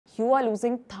you are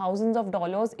losing thousands of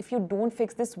dollars if you don't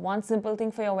fix this one simple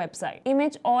thing for your website.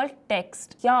 Image alt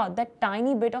text. Yeah, that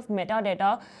tiny bit of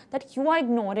metadata that you are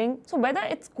ignoring. So whether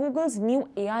it's Google's new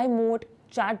AI mode,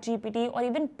 ChatGPT, or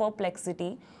even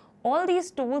Perplexity, all these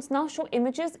tools now show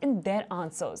images in their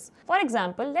answers. For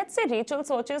example, let's say Rachel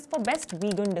searches for best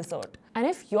vegan dessert. And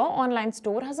if your online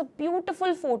store has a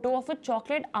beautiful photo of a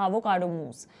chocolate avocado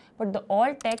mousse, but the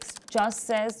alt text just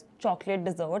says chocolate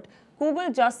dessert,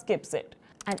 Google just skips it.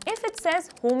 And if it says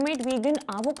homemade vegan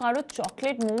avocado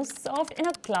chocolate mousse served in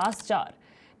a glass jar,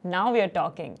 now we are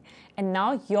talking. And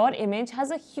now your image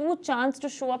has a huge chance to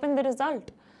show up in the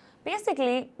result.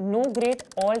 Basically, no great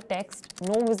alt text,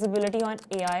 no visibility on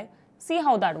AI. See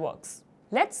how that works.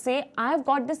 Let's say I've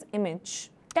got this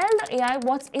image. Tell the AI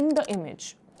what's in the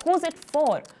image. Who's it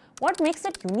for? What makes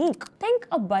it unique? Think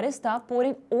a barista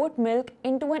pouring oat milk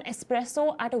into an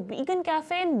espresso at a vegan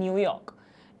cafe in New York.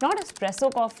 Not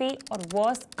espresso coffee or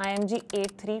worse, IMG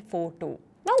 8342.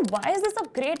 Now, why is this a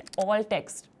great alt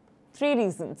text? 3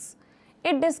 reasons.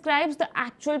 It describes the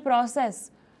actual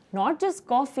process. Not just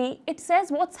coffee, it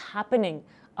says what's happening.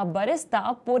 A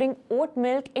barista pouring oat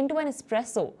milk into an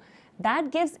espresso.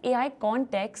 That gives AI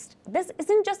context. This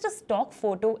isn't just a stock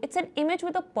photo, it's an image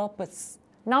with a purpose.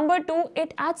 Number 2,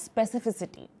 it adds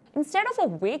specificity. Instead of a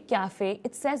wake cafe,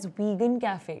 it says vegan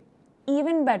cafe.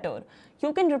 Even better,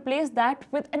 you can replace that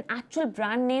with an actual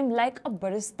brand name like a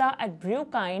barista at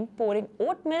Brewkind pouring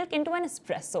oat milk into an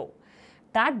espresso.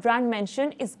 That brand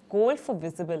mention is gold for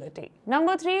visibility.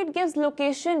 Number 3, it gives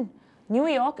location. New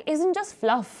York isn't just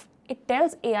fluff. It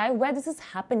tells AI where this is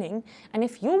happening, and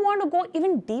if you want to go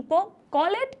even deeper, call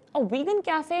it a vegan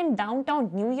cafe in downtown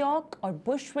New York or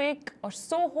Bushwick or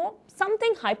Soho,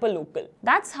 something hyperlocal.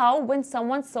 That's how when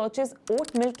someone searches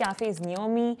oat milk cafes near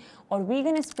me or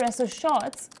vegan espresso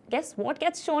shots, guess what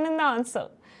gets shown in the answer?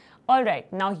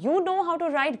 Alright, now you know how to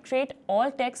write great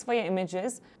alt text for your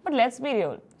images, but let's be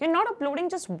real, you're not uploading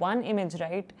just one image,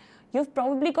 right? You've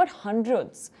probably got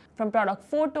hundreds, from product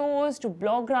photos to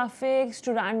blog graphics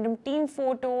to random team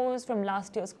photos from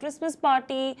last year's Christmas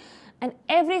party, and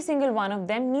every single one of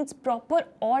them needs proper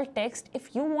alt text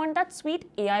if you want that sweet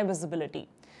AI visibility.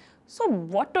 So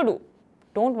what to do?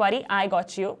 Don't worry, I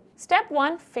got you. Step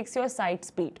 1, fix your site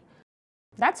speed.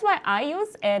 That's why I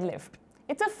use Airlift.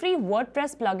 It's a free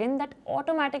WordPress plugin that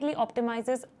automatically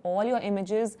optimizes all your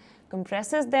images,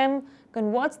 compresses them,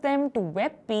 converts them to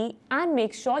WebP, and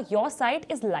makes sure your site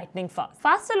is lightning fast.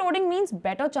 Faster loading means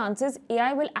better chances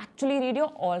AI will actually read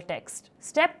your alt text.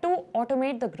 Step 2,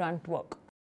 automate the grunt work.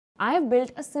 I have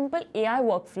built a simple AI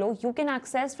workflow you can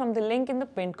access from the link in the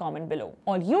pinned comment below.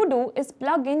 All you do is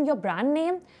plug in your brand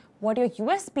name, what your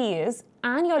USP is,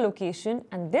 and your location,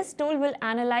 and this tool will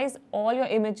analyze all your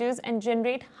images and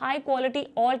generate high-quality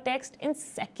alt text in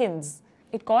seconds.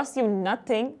 It costs you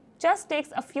nothing, just takes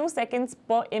a few seconds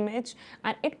per image,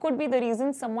 and it could be the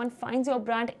reason someone finds your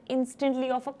brand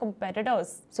instantly over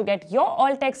competitors. So get your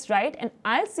alt text right, and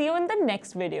I'll see you in the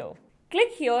next video.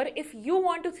 Click here if you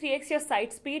want to 3x your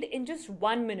site speed in just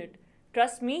 1 minute.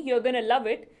 Trust me, you're gonna love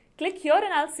it. Click here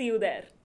and I'll see you there.